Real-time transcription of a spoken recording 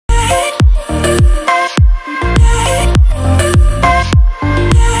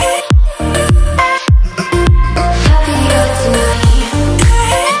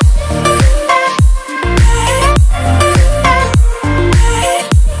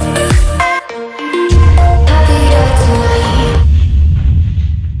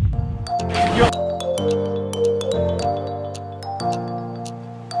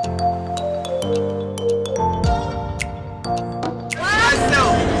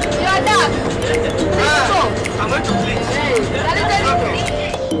I'm going to play.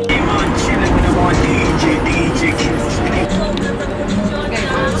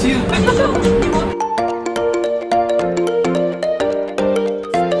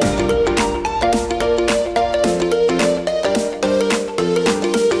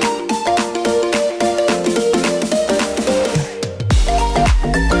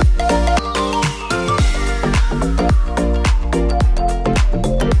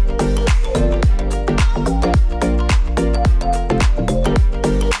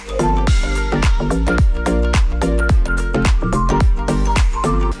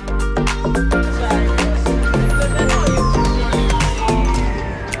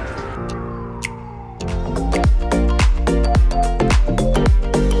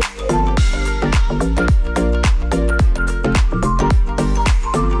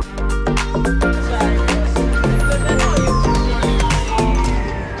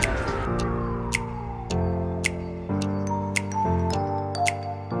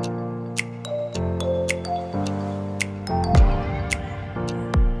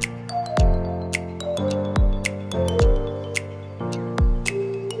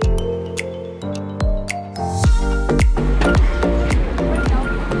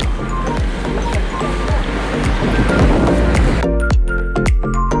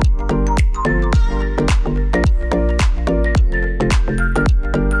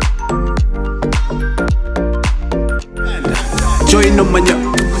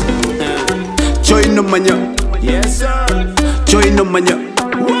 Yes sir. Joy no manya.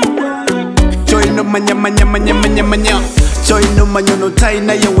 Joy no manya manya manya manya manya. Joy no manya no tai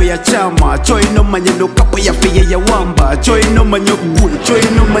na ya we ya chama. Joy no manya no kapo ya fiye ya wamba. Joy no manya bui. Joy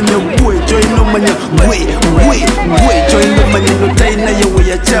no manya bui. Joy no manya bui bui bui. Joy no manya no tai na ya we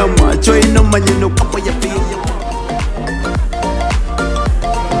ya chama. Joy no manya no kapo ya fiye ya wamba.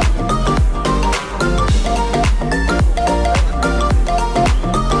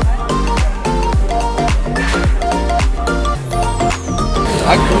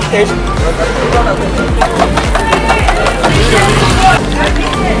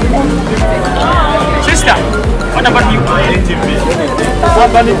 Sister, what about you?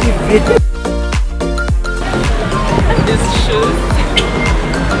 This shoes.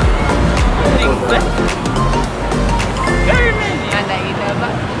 Very many. I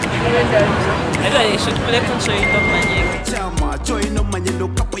don't should play control it of my Chama, joy no manya no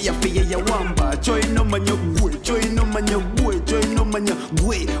kapo ya fiye ya wamba. Joy no manya bui. Joy no manya bui. Joy no manya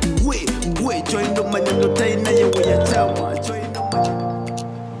bui bui bui. Joy no manya no tai na ya we ya chama. Joy no manya.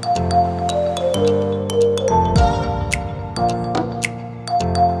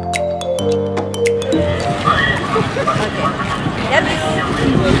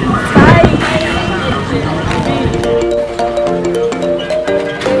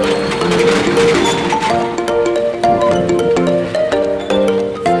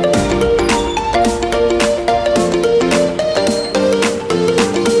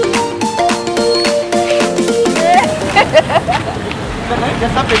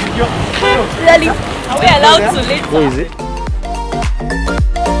 Really? Are we allowed to later? What is it?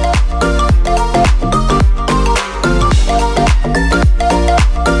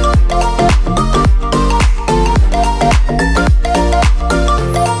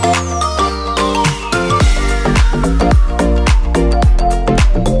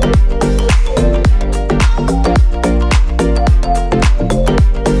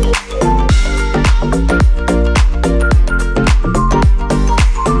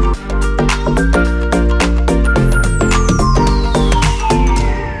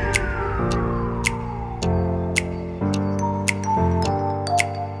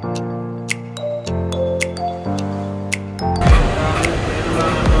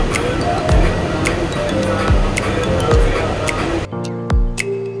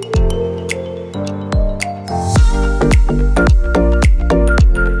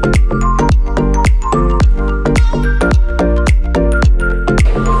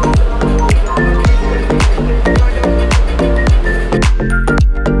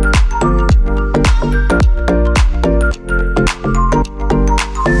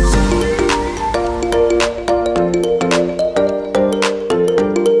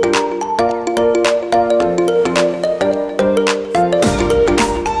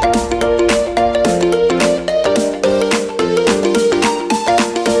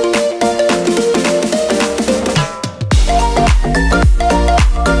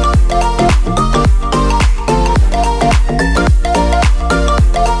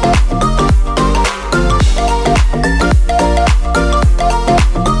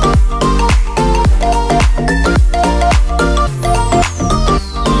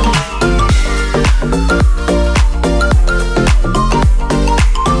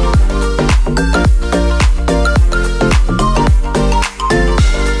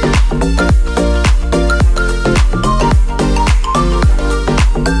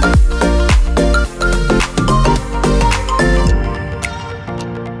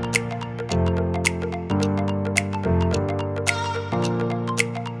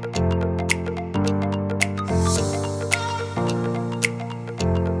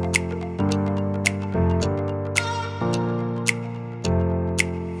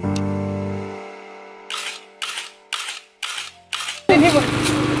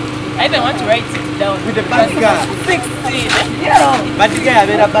 I even want to write it down. With the bad guy. 16. Yeah. Bad guy, I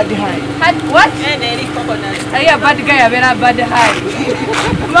better bad high. What? And then coconut. Yeah, bad guy, I better bad high.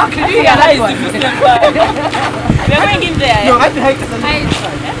 Mark, do you hear that one? We're going in there. No, bad high is a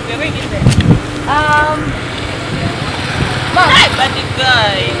We're going in there. Mark. Bad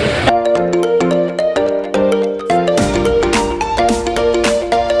guy.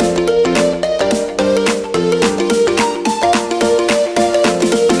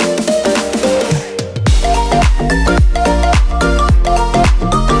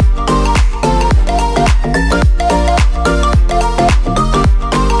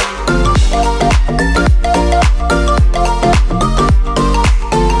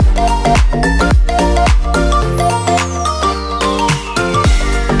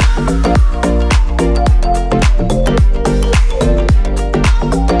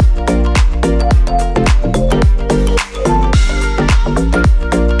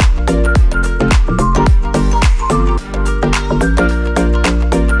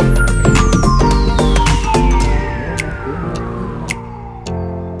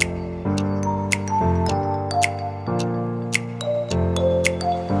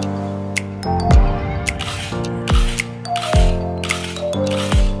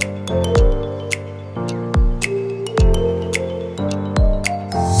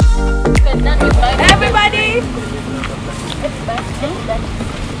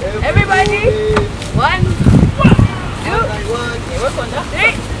 Everybody, 1, 2,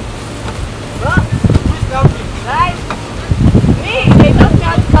 3, 4, 5. Me, they don't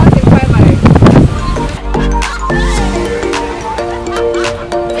count in primary.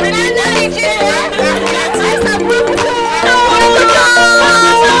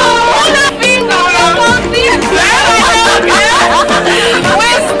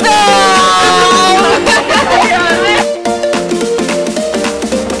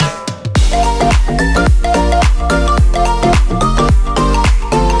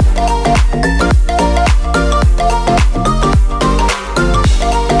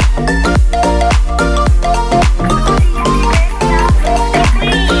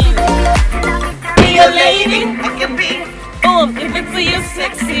 If it's a you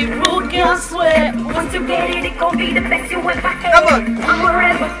sexy, rude girl, swear. Once you get it, it gon' be the best you ever had. Come on. I'm a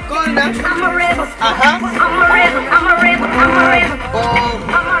rebel. Go on now. I'm a rebel. Uh-huh. I'm a rebel. I'm a rebel. I'm a rebel. Oh.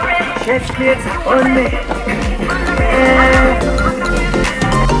 I'm a rebel. Chest kids on me.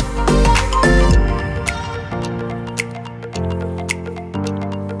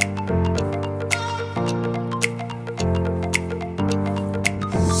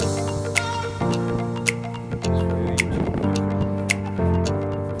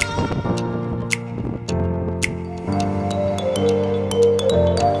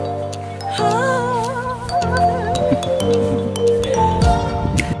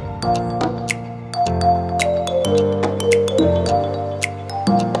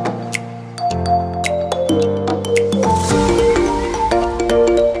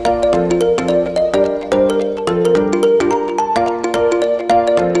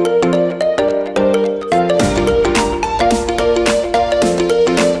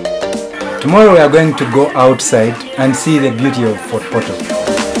 Tomorrow we are going to go outside and see the beauty of Fort Portal.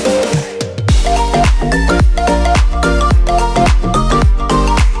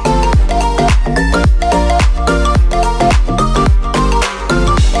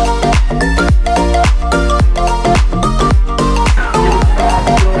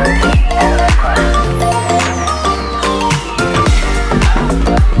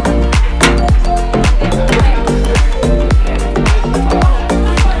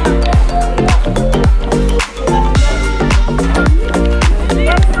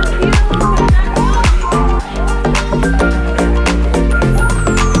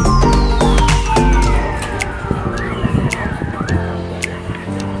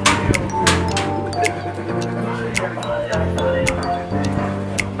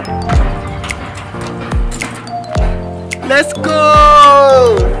 Let's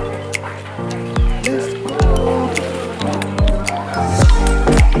go! Let's go!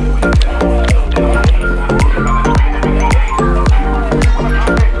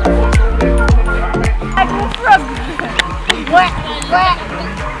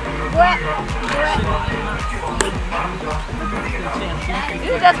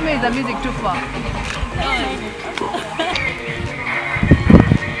 You just made the music too far.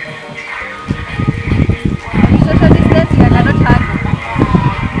 Social distancing, I cannot hug.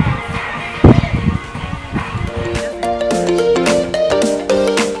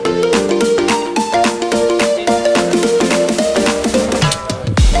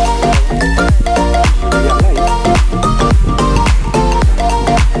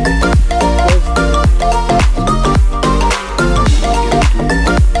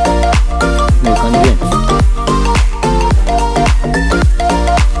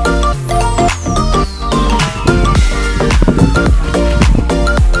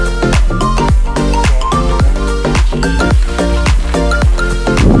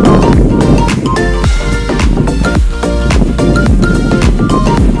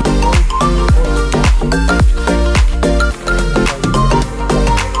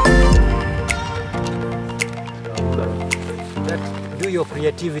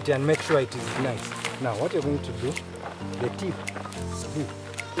 sensitivity and make sure it is nice. Now what you're going to do, the tip.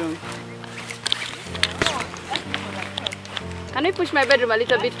 Can we push my bedroom a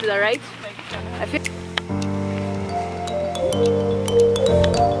little bit to the right? I feel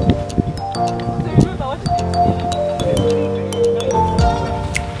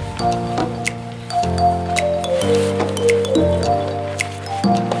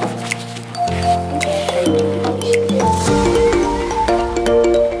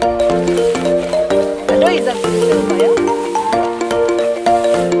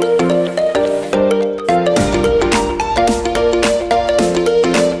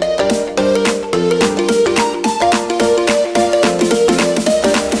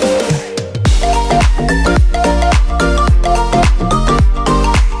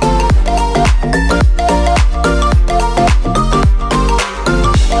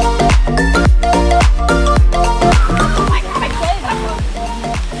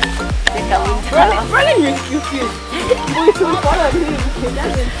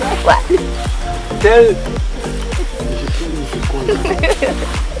Tell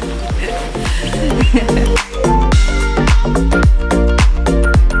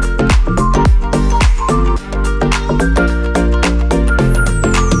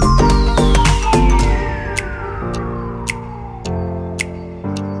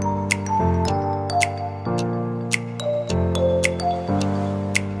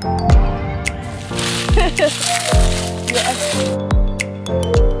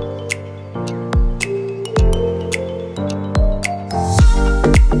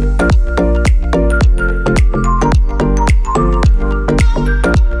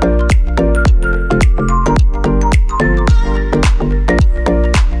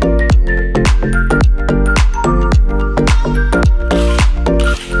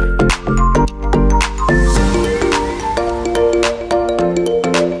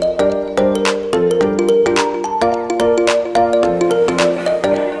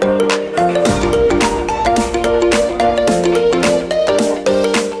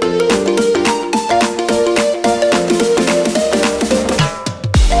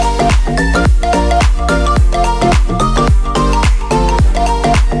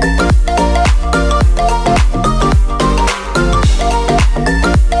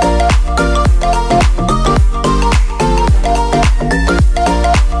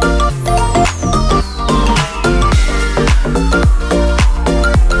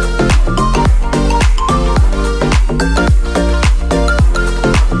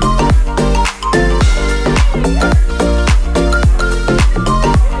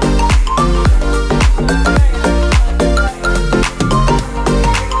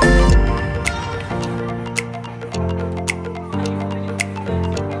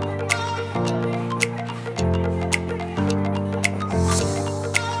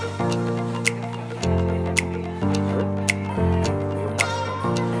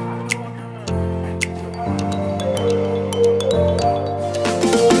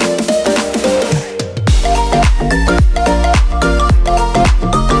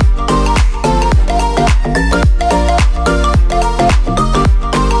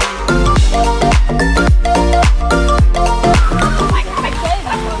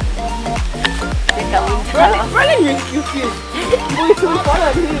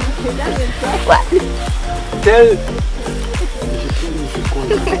Tell